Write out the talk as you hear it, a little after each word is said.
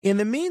In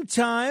the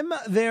meantime,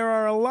 there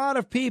are a lot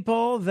of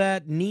people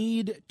that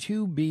need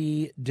to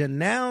be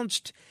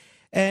denounced,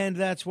 and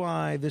that's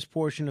why this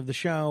portion of the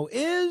show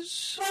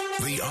is...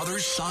 The Other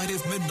Side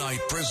of Midnight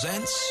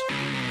presents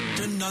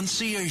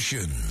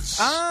Denunciations.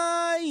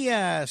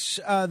 Yes.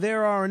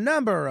 There are a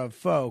number of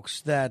folks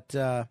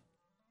that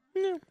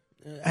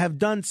have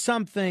done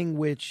something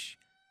which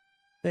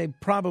they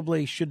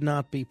probably should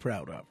not be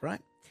proud of,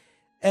 right?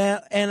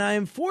 And I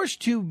am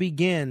forced to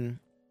begin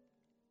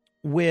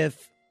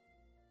with...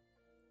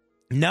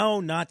 No,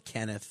 not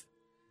Kenneth.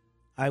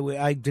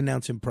 I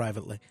denounce him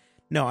privately.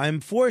 No, I'm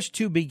forced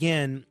to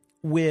begin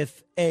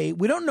with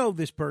we don't know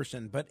this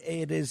person, but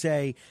it is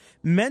a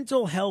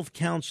mental health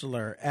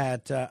counselor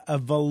at a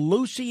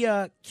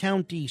Volusia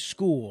County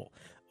school.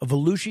 A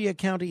Volusia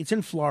County, it's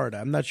in Florida.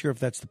 I'm not sure if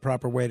that's the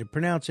proper way to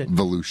pronounce it.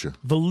 Volusia.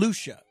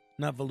 Volusia,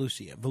 not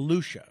Volusia.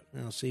 Volusia.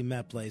 I'll see,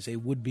 Matt plays a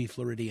would-be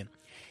Floridian.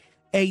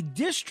 A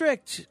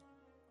district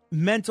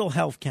mental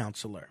health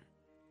counselor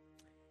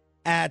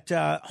at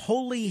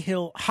Holly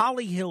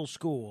Hill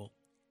School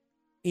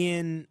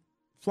in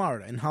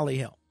Florida, in Holly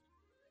Hill.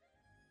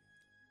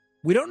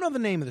 We don't know the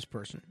name of this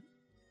person,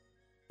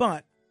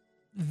 but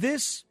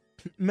this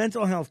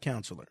mental health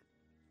counselor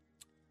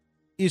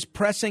is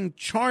pressing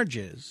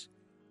charges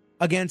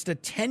against a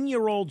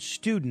 10-year-old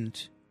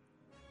student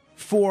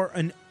for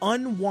an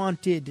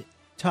unwanted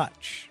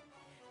touch.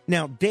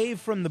 Now,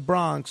 Dave from the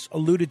Bronx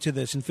alluded to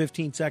this in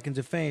 15 Seconds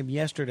of Fame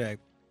yesterday.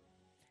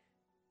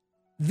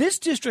 This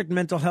district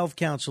mental health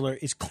counselor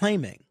is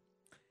claiming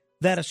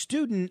that a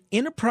student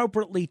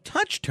inappropriately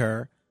touched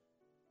her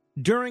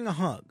during a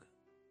hug.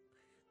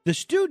 The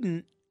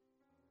student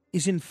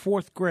is in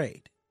fourth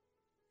grade.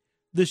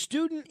 The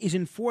student is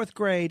in fourth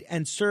grade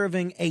and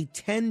serving a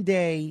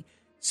 10-day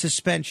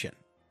suspension.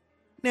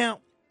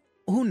 Now,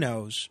 who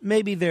knows?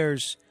 Maybe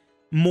there's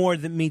more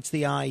that meets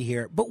the eye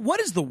here. But what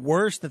is the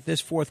worst that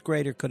this fourth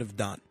grader could have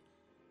done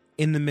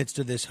in the midst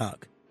of this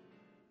hug?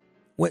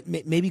 What,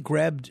 maybe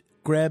grabbed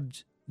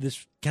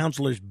this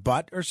counselor's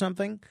butt or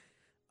something?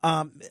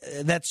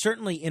 That's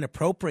certainly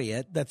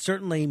inappropriate. That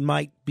certainly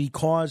might be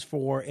cause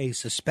for a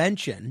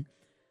suspension.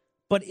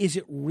 But is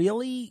it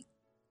really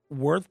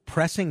worth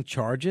pressing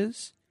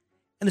charges?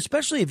 And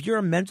especially if you're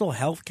a mental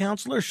health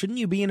counselor, shouldn't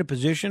you be in a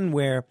position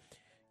where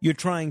you're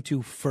trying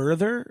to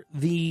further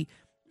the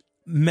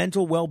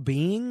mental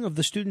well-being of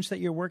the students that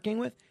you're working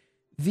with?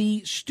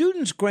 The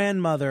student's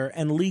grandmother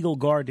and legal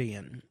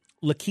guardian,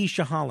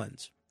 Lakeisha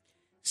Hollins,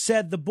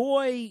 said the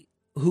boy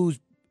who's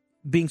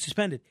being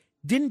suspended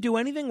didn't do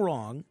anything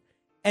wrong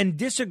and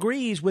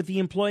disagrees with the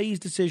employee's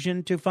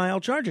decision to file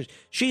charges.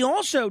 She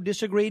also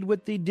disagreed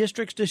with the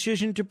district's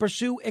decision to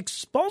pursue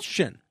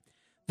expulsion,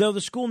 though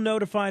the school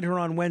notified her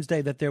on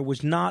Wednesday that there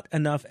was not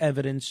enough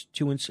evidence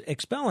to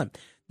expel him.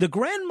 The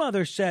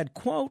grandmother said,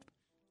 quote,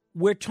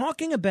 "We're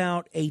talking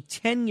about a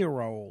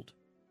 10-year-old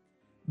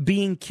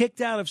being kicked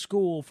out of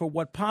school for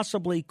what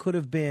possibly could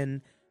have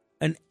been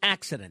an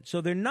accident." So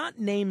they're not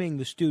naming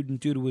the student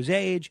due to his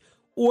age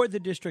or the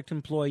district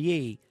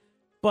employee.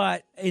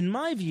 But in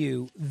my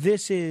view,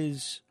 this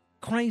is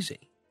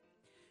crazy.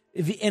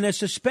 In a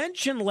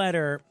suspension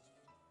letter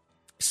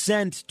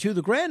sent to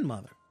the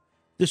grandmother,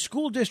 the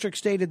school district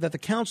stated that the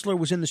counselor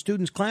was in the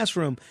student's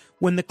classroom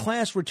when the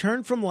class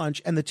returned from lunch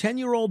and the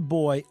 10-year-old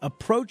boy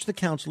approached the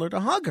counselor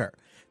to hug her.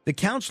 The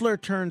counselor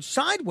turned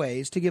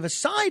sideways to give a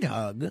side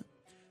hug.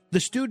 The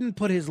student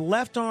put his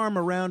left arm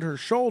around her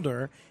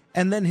shoulder,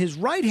 and then his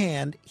right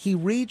hand, he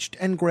reached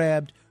and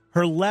grabbed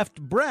her left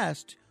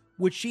breast,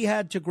 which she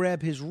had to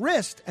grab his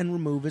wrist and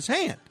remove his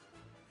hand.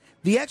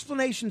 The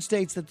explanation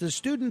states that the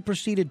student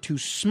proceeded to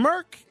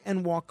smirk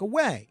and walk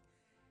away.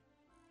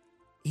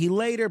 He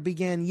later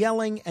began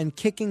yelling and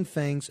kicking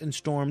things and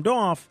stormed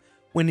off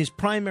when his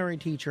primary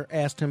teacher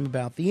asked him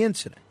about the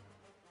incident.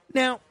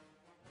 Now,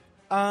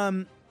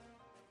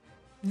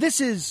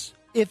 this is,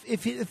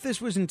 if this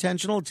was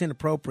intentional, it's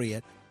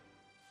inappropriate.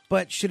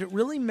 But should it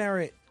really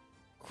merit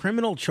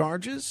criminal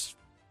charges?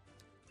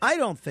 I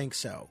don't think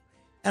so.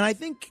 And I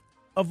think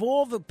of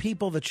all the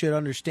people that should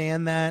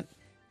understand that,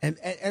 and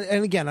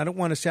again, I don't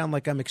want to sound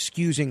like I'm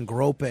excusing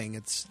groping.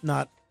 It's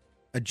not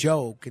a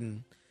joke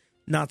and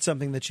not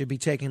something that should be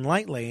taken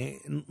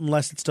lightly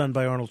unless it's done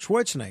by Arnold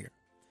Schwarzenegger.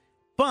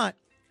 But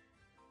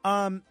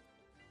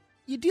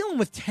you're dealing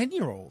with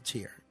 10-year-olds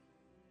here.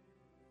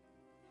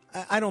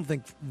 I don't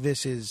think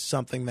this is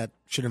something that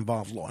should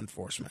involve law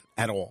enforcement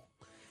at all.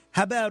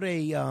 How about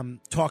a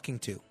talking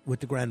to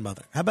with the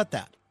grandmother? How about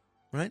that,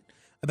 right?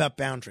 About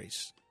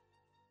boundaries.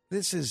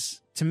 This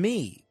is, to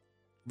me,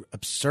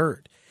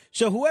 absurd.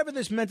 So whoever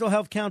this mental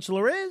health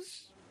counselor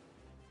is,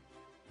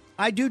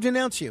 I do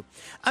denounce you.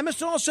 I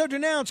must also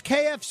denounce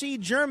KFC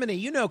Germany.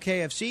 You know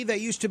KFC. They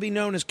used to be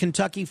known as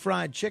Kentucky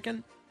Fried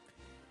Chicken.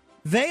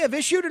 They have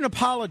issued an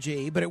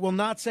apology, but it will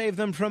not save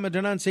them from a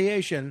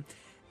denunciation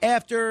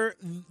after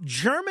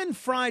German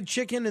fried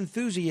chicken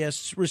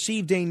enthusiasts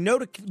received a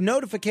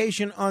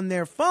notification on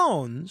their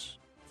phones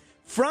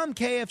from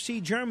KFC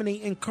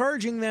Germany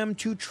encouraging them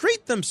to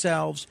treat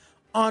themselves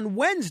on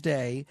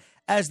Wednesday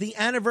as the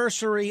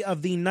anniversary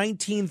of the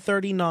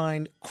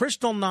 1939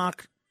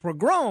 Kristallnacht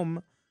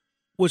pogrom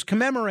was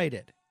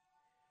commemorated.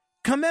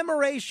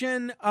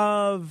 Commemoration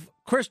of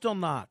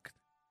Kristallnacht.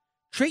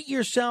 Treat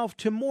yourself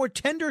to more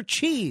tender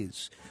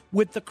cheese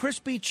with the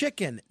crispy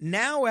chicken,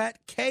 now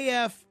at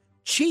KF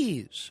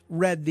Cheese,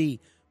 read the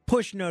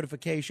push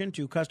notification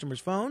to customers'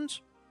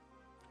 phones.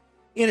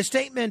 In a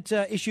statement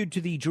issued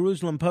to the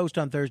Jerusalem Post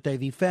on Thursday,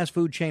 the fast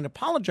food chain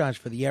apologized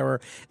for the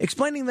error,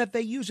 explaining that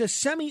they use a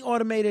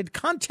semi-automated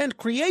content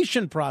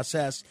creation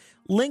process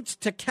linked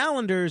to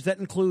calendars that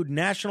include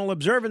national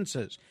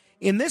observances.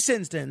 In this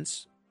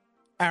instance,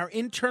 our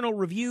internal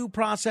review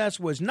process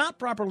was not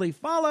properly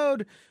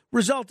followed,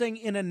 resulting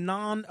in a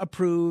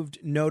non-approved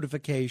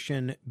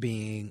notification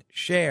being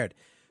shared.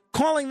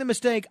 Calling the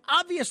mistake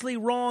obviously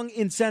wrong,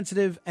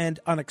 insensitive, and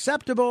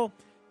unacceptable,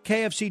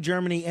 KFC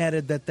Germany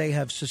added that they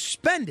have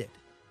suspended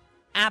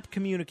app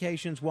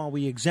communications while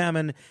we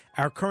examine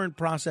our current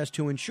process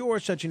to ensure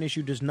such an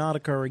issue does not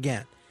occur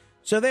again.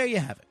 So there you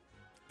have it.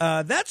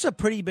 That's a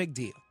pretty big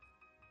deal.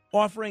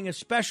 Offering a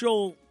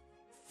special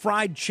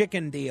fried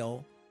chicken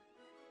deal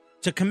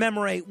to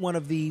commemorate one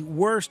of the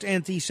worst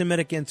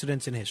anti-Semitic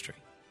incidents in history.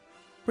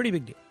 Pretty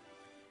big deal.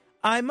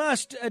 I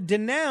must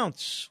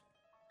denounce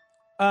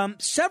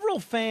several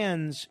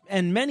fans,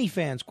 and many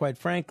fans, quite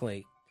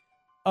frankly,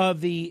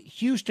 of the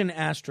Houston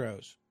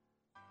Astros.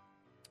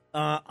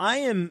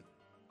 I'm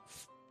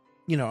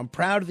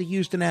proud of the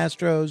Houston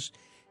Astros.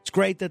 It's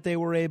great that they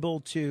were able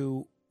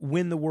to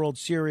win the World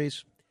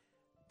Series.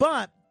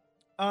 But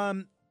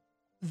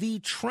the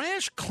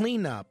trash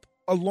cleanup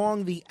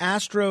along the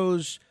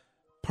Astros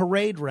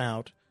parade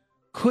route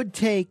could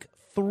take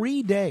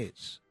 3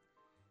 days,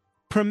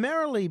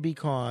 primarily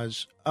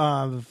because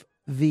of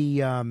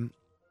the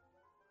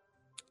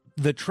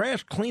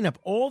trash cleanup.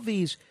 All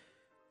these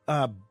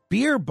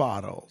beer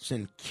bottles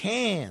and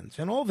cans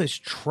and all this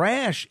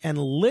trash and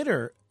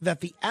litter that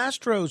the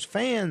Astros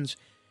fans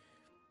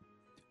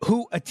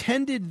who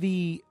attended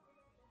the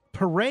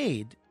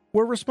parade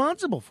were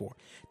responsible for.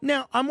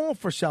 Now, I'm all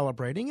for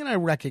celebrating, and I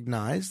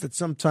recognize that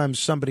sometimes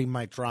somebody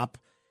might drop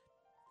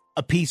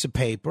a piece of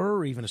paper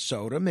or even a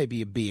soda,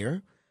 maybe a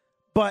beer.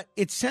 But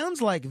it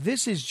sounds like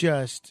this is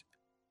just,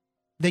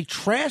 they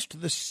trashed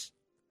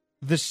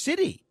the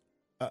city,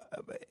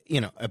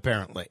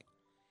 apparently.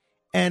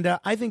 And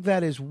I think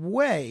that is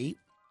way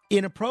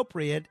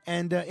inappropriate,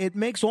 and it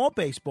makes all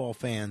baseball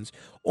fans,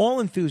 all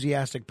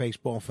enthusiastic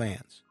baseball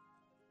fans,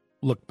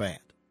 look bad.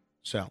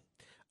 So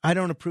I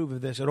don't approve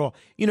of this at all.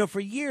 For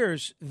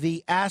years,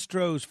 the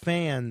Astros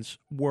fans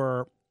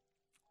were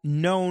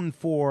known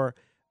for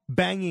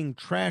banging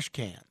trash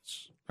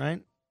cans,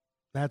 right?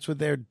 That's what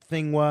their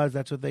thing was.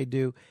 That's what they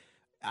do.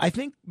 I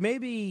think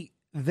maybe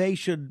they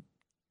should,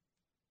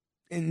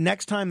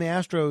 next time the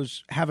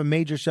Astros have a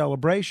major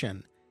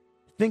celebration,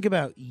 think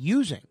about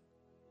using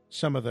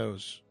some of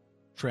those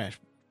trash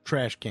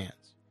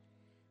cans.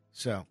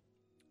 So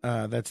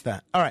that's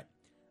that. All right.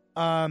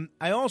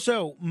 I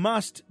also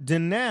must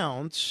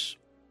denounce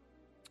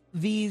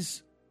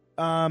these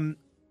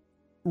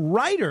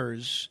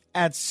writers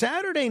at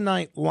Saturday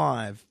Night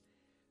Live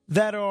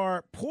that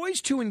are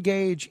poised to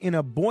engage in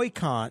a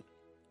boycott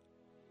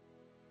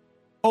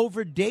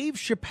over Dave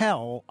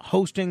Chappelle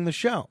hosting the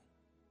show.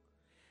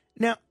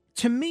 Now,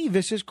 to me,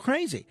 this is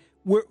crazy.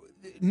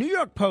 New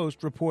York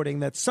Post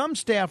reporting that some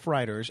staff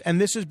writers, and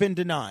this has been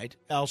denied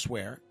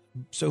elsewhere,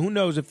 so who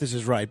knows if this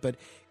is right, but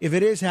if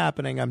it is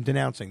happening, I'm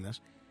denouncing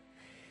this.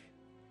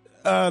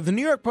 The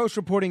New York Post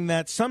reporting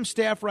that some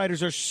staff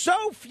writers are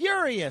so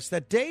furious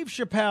that Dave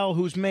Chappelle,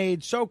 who's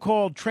made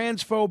so-called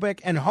transphobic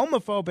and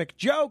homophobic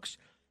jokes,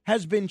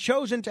 has been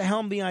chosen to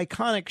helm the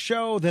iconic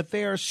show, that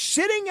they are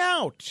sitting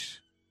out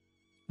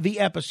the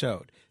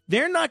episode.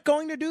 They're not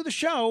going to do the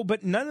show,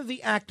 but none of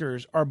the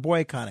actors are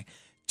boycotting.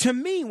 To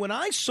me, when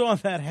I saw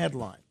that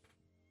headline,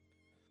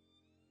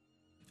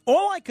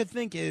 all I could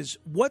think is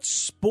what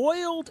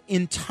spoiled,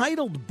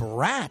 entitled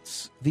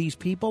brats these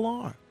people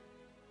are.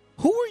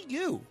 Who are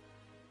you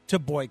to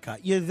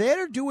boycott? You're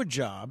there to do a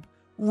job,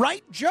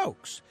 write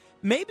jokes.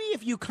 Maybe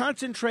if you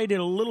concentrated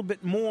a little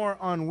bit more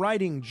on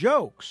writing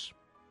jokes,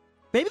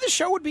 maybe the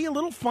show would be a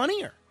little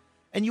funnier,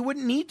 and you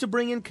wouldn't need to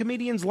bring in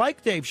comedians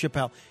like Dave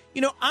Chappelle.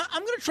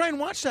 I'm going to try and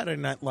watch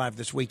Saturday Night Live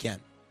this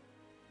weekend,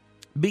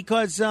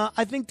 because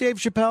I think Dave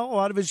Chappelle, a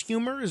lot of his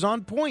humor is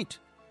on point.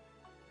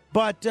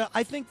 But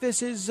I think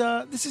this is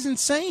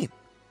insane.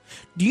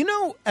 Do you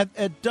know at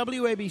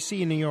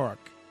WABC in New York,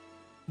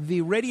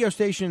 the radio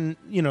station,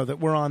 that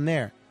we're on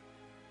there,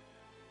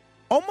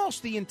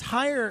 almost the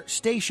entire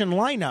station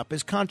lineup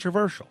is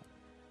controversial.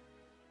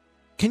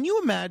 Can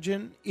you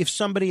imagine if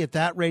somebody at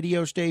that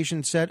radio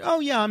station said, "Oh,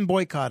 yeah, I'm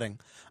boycotting.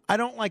 I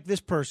don't like this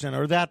person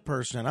or that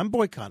person. I'm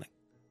boycotting."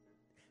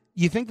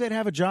 You think they'd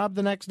have a job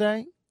the next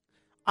day?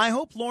 I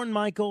hope Lorne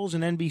Michaels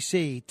and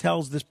NBC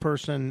tells this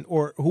person,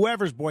 or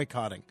whoever's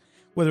boycotting,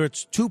 whether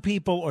it's 2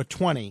 people or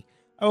 20,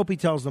 I hope he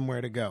tells them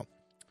where to go.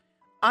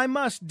 I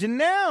must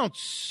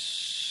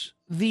denounce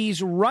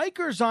these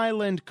Rikers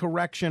Island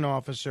correction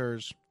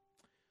officers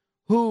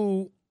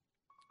who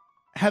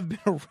have been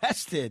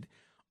arrested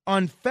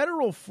on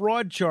federal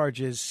fraud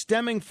charges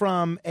stemming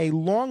from a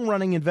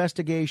long-running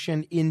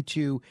investigation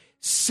into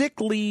sick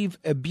leave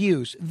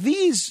abuse.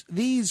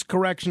 These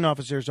correction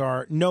officers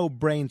are no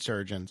brain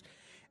surgeons.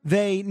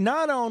 They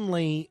not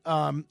only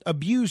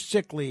abused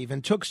sick leave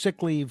and took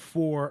sick leave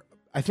for,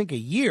 I think, a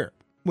year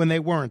when they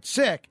weren't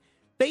sick,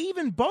 they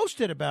even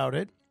boasted about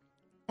it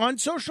on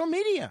social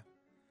media,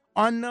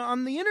 on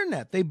the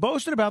internet. They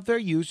boasted about their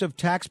use of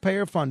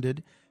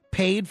taxpayer-funded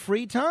paid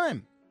free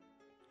time.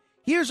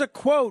 Here's a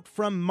quote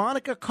from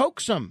Monica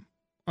Coxum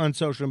on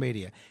social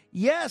media.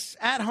 Yes,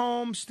 at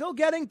home, still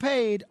getting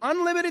paid,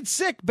 unlimited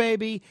sick,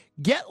 baby.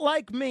 Get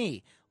like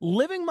me,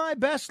 living my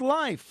best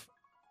life.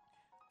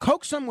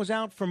 Coxum was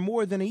out for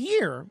more than a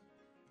year,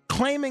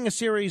 claiming a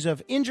series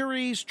of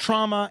injuries,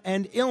 trauma,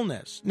 and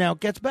illness. Now, it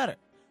gets better.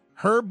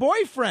 Her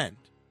boyfriend,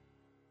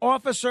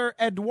 Officer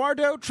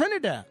Eduardo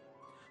Trinidad,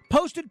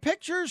 posted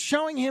pictures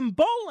showing him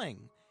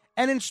bowling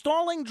and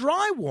installing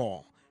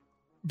drywall,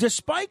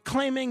 despite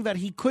claiming that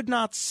he could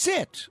not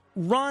sit,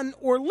 run,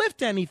 or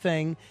lift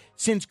anything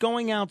since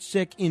going out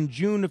sick in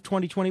June of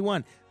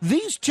 2021.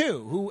 These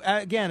two, who,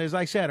 again, as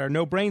I said, are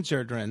no brain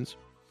surgeons,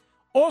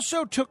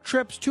 also took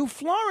trips to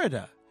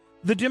Florida,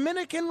 the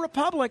Dominican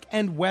Republic,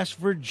 and West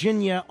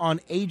Virginia on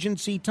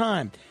agency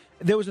time.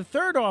 There was a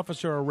third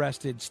officer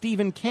arrested,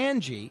 Stephen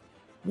Kanji,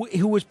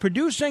 who was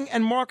producing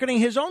and marketing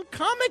his own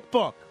comic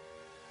book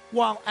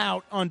while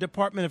out on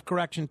Department of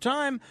Correction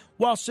time,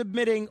 while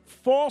submitting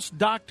false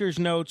doctor's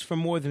notes for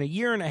more than a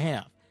year and a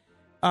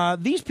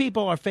half. These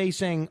people are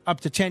facing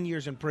up to 10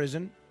 years in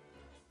prison.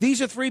 These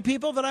are three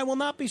people that I will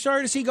not be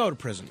sorry to see go to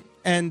prison.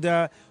 And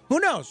who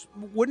knows?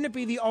 Wouldn't it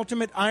be the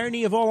ultimate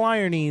irony of all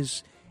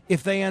ironies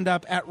if they end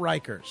up at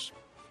Rikers?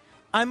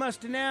 I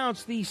must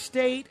announce the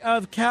state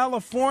of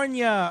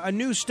California. A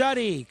new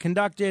study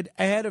conducted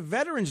ahead of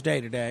Veterans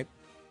Day today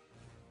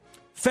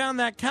found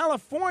that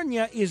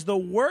California is the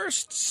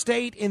worst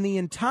state in the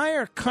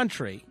entire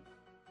country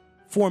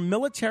for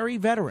military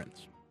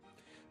veterans.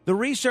 The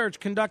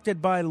research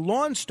conducted by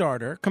Lawn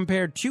Starter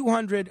compared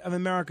 200 of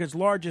America's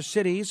largest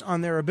cities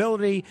on their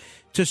ability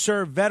to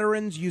serve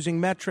veterans using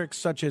metrics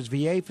such as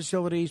VA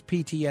facilities,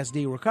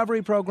 PTSD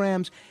recovery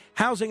programs,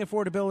 housing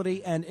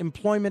affordability, and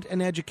employment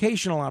and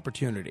educational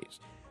opportunities.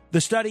 The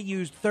study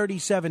used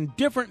 37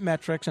 different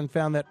metrics and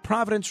found that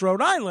Providence,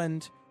 Rhode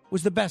Island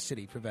was the best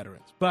city for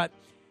veterans. But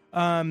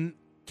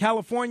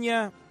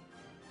California,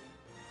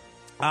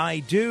 I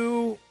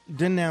do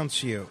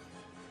denounce you.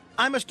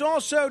 I must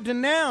also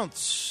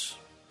denounce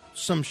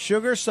some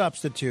sugar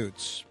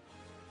substitutes.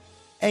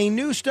 A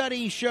new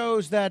study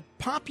shows that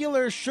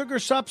popular sugar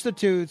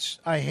substitutes,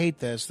 I hate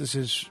this, this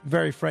is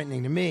very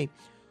frightening to me,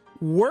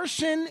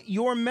 worsen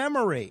your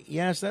memory.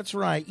 Yes, that's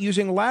right.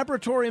 Using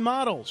laboratory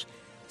models,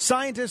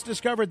 scientists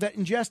discovered that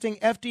ingesting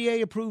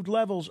FDA-approved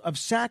levels of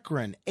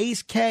saccharin,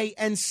 ACE-K,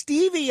 and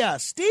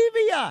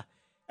stevia.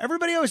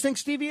 Everybody always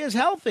thinks stevia is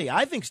healthy.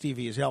 I think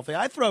stevia is healthy.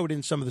 I throw it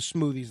in some of the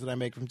smoothies that I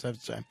make from time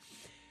to time.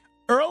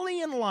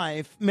 Early in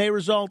life may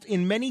result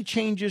in many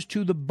changes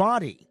to the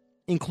body,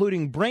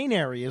 including brain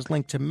areas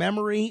linked to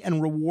memory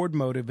and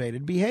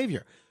reward-motivated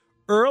behavior.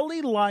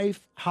 Early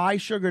life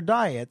high-sugar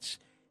diets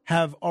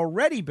have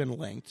already been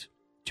linked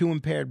to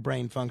impaired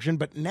brain function,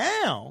 but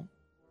now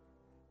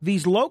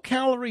these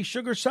low-calorie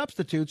sugar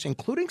substitutes,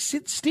 including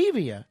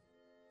stevia,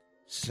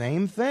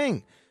 same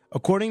thing.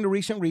 According to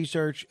recent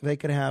research, they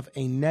could have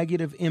a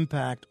negative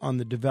impact on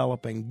the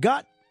developing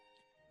gut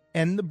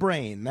and the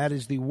brain. That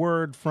is the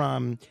word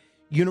from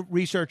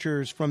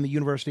researchers from the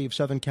University of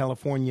Southern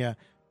California,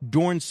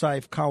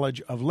 Dornsife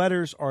College of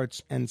Letters,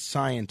 Arts, and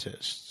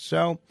Scientists.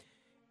 So,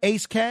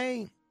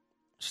 ACE-K,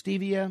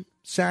 stevia,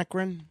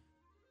 saccharin,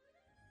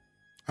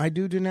 I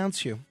do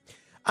denounce you.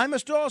 I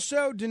must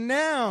also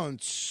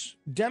denounce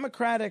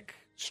Democratic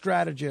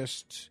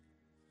strategist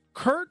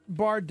Kurt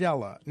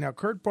Bardella. Now,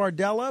 Kurt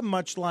Bardella,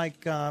 much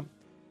like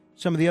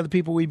some of the other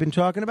people we've been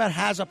talking about,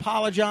 has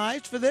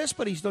apologized for this,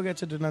 but he still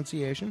gets a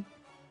denunciation.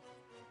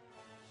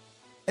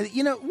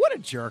 You know, what a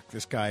jerk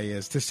this guy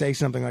is to say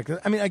something like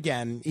that. I mean,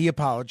 again, he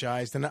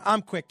apologized, and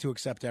I'm quick to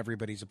accept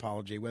everybody's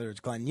apology, whether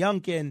it's Glenn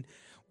Youngkin,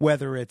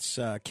 whether it's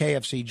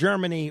KFC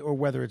Germany, or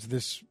whether it's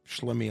this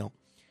schlemiel.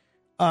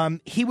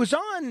 He was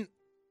on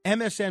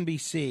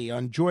MSNBC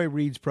on Joy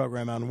Reid's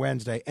program on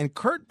Wednesday, and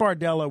Kurt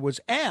Bardella was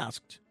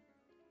asked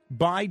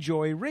by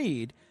Joy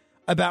Reid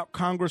about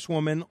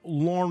Congresswoman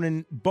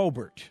Lauren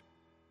Boebert.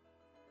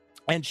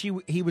 And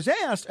he was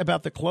asked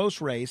about the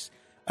close race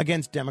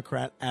against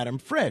Democrat Adam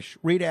Frisch.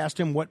 Reid asked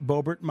him what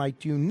Boebert might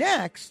do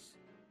next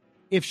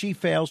if she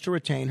fails to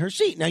retain her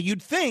seat. Now,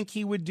 you'd think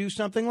he would do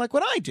something like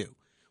what I do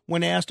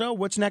when asked, oh,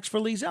 what's next for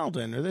Lee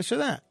Zeldin or this or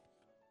that?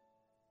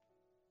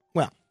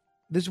 Well,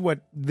 this is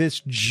what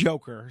this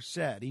joker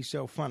said. He's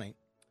so funny.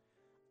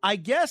 I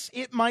guess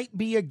it might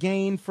be a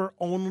gain for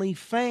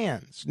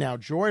OnlyFans. Now,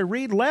 Joy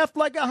Reid laughed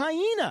like a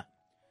hyena,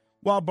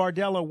 while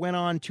Bardella went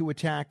on to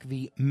attack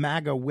the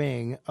MAGA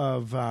wing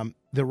of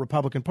the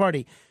Republican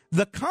Party.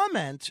 The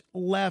comment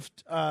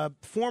left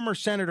former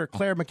Senator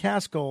Claire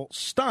McCaskill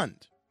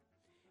stunned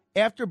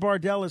After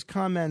Bardella's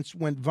comments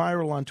went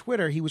viral on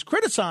Twitter, he was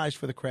criticized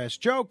for the crass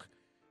joke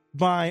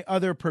by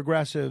other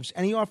progressives,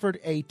 and he offered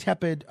a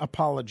tepid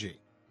apology.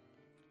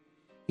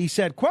 He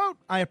said, quote,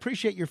 "I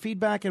appreciate your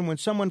feedback, and when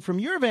someone from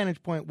your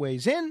vantage point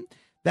weighs in,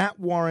 that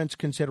warrants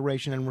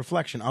consideration and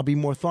reflection. I'll be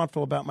more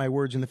thoughtful about my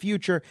words in the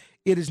future.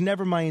 It is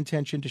never my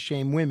intention to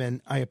shame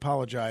women. I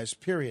apologize,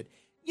 period."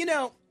 You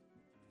know,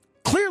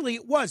 clearly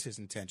it was his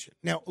intention.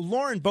 Now,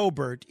 Lauren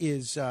Boebert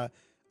is a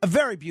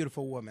very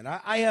beautiful woman.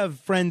 I have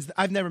friends,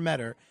 I've never met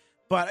her,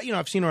 but, you know,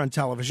 I've seen her on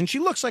television. She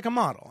looks like a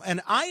model.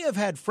 And I have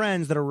had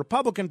friends that are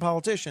Republican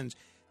politicians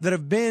that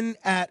have been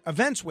at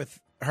events with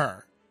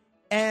her,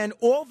 and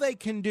all they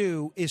can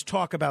do is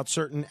talk about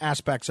certain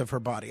aspects of her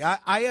body.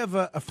 I have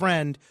a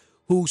friend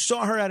who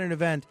saw her at an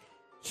event.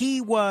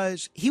 He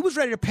was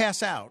ready to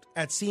pass out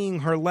at seeing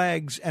her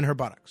legs and her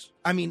buttocks.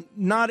 I mean,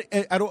 not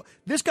at all.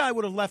 This guy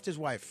would have left his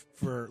wife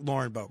for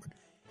Lauren Boebert.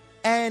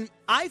 And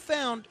I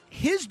found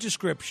his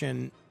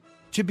description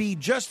to be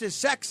just as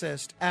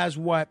sexist as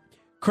what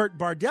Kurt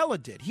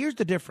Bardella did. Here's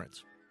the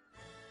difference.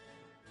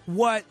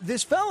 What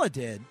this fella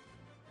did,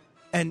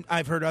 and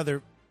I've heard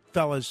other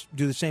fellas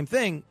do the same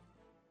thing,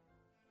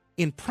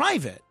 in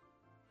private,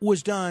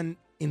 was done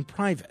in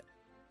private.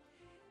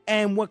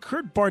 And what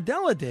Kurt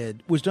Bardella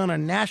did was done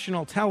on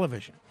national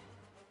television.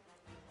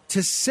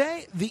 To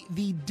say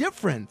the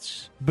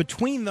difference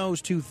between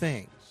those two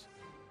things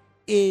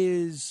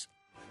is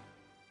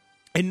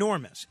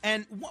enormous.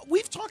 And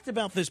we've talked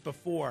about this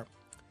before.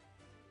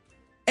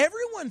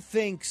 Everyone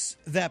thinks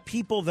that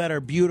people that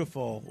are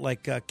beautiful,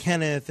 like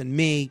Kenneth and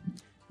me,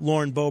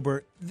 Lauren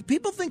Boebert,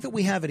 people think that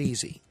we have it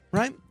easy,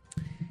 right?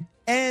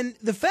 And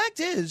the fact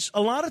is,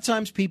 a lot of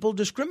times people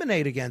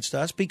discriminate against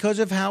us because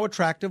of how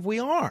attractive we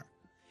are.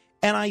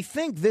 And I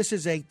think this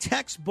is a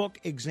textbook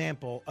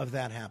example of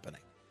that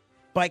happening.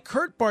 By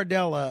Kurt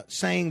Bardella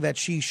saying that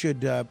she should,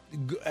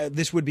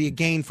 this would be a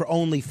gain for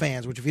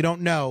OnlyFans, which, if you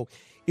don't know,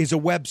 is a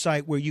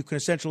website where you can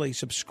essentially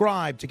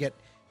subscribe to get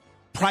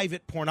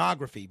private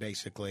pornography,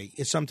 basically.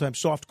 It's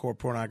sometimes softcore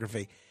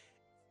pornography.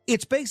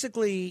 It's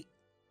basically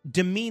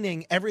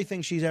demeaning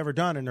everything she's ever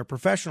done in her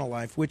professional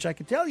life, which I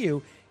can tell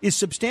you is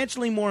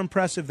substantially more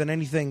impressive than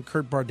anything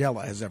Kurt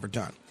Bardella has ever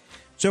done.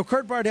 So,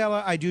 Kurt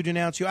Bardella, I do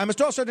denounce you. I must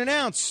also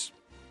denounce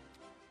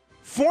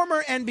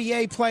former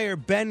NBA player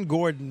Ben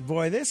Gordon.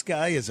 Boy, this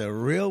guy is a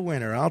real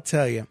winner, I'll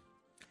tell you.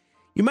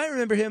 You might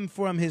remember him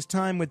from his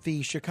time with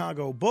the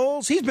Chicago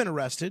Bulls. He's been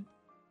arrested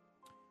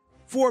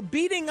for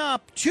beating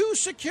up two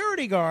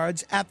security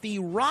guards at the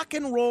Rock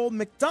and Roll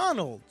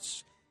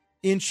McDonald's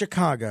in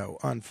Chicago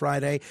on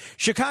Friday.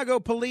 Chicago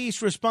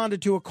police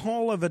responded to a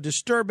call of a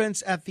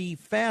disturbance at the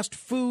fast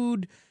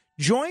food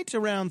joint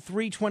around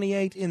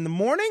 3:28 in the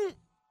morning.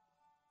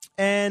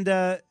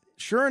 And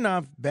sure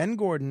enough, Ben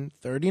Gordon,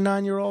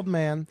 39-year-old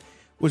man,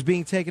 was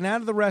being taken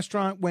out of the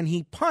restaurant when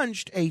he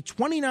punched a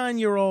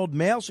 29-year-old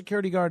male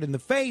security guard in the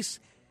face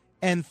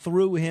and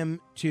threw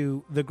him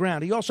to the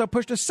ground. He also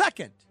pushed a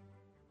second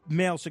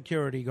male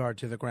security guard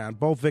to the ground.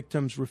 Both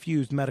victims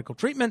refused medical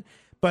treatment,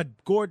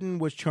 but Gordon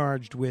was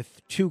charged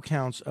with 2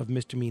 counts of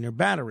misdemeanor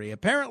battery.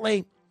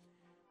 Apparently,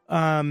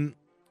 Gordon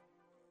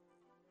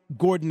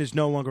is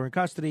no longer in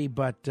custody,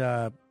 but,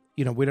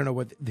 we don't know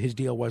what his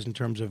deal was in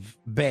terms of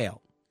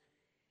bail.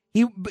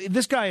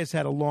 This guy has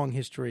had a long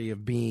history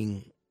of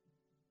being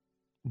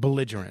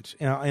belligerent.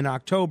 In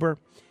October,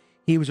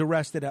 he was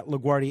arrested at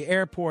LaGuardia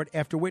Airport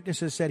after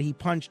witnesses said he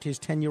punched his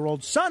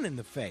 10-year-old son in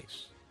the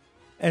face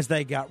as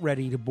they got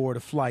ready to board a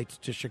flight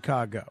to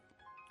Chicago.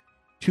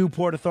 2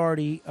 Port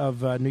Authority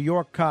of New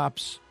York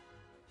cops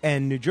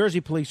and New Jersey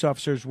police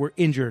officers were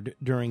injured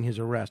during his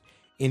arrest.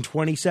 In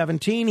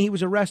 2017, he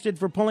was arrested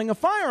for pulling a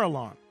fire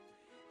alarm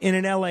in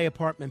an L.A.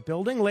 apartment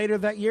building. Later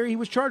that year, he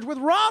was charged with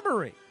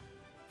robbery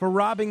for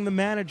robbing the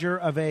manager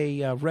of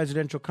a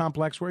residential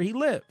complex where he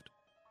lived.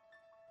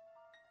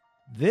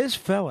 This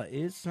fella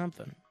is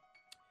something.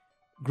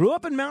 Grew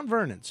up in Mount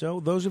Vernon, so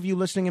those of you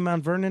listening in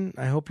Mount Vernon,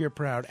 I hope you're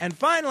proud. And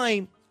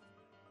finally,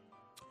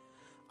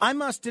 I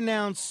must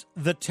denounce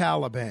the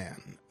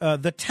Taliban.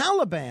 The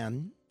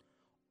Taliban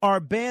are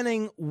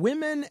banning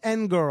women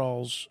and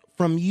girls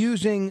from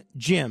using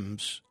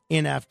gyms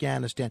in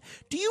Afghanistan.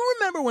 Do you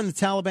remember when the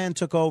Taliban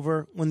took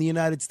over, when the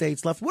United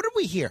States left? What did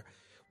we hear?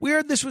 We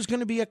heard this was going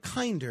to be a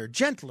kinder,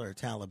 gentler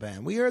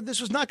Taliban. We heard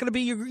this was not going to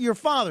be your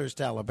father's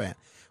Taliban.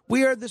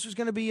 We heard this was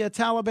going to be a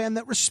Taliban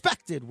that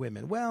respected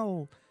women.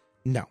 Well,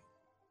 no.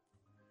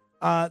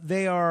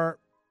 They are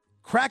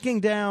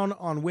cracking down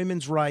on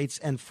women's rights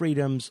and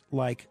freedoms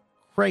like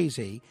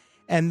crazy.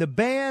 And the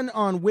ban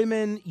on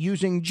women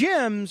using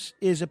gyms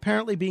is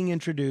apparently being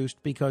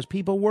introduced because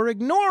people were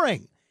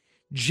ignoring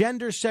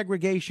gender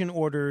segregation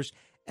orders,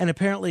 and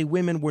apparently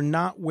women were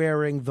not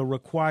wearing the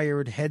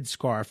required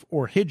headscarf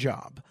or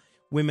hijab.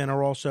 Women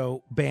are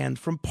also banned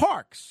from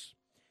parks.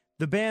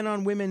 The ban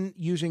on women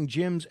using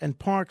gyms and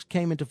parks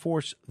came into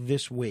force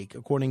this week,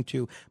 according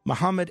to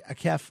Mohammed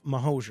Akef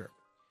Mahojer.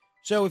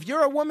 So if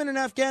you're a woman in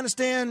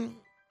Afghanistan,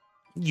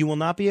 you will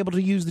not be able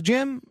to use the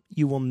gym.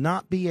 You will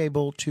not be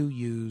able to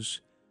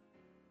use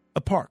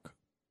a park.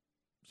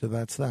 So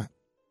that's that.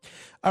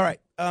 All right.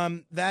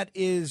 That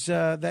is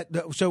that.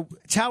 So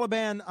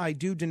Taliban, I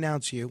do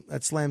denounce you.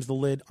 That slams the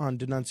lid on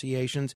denunciations.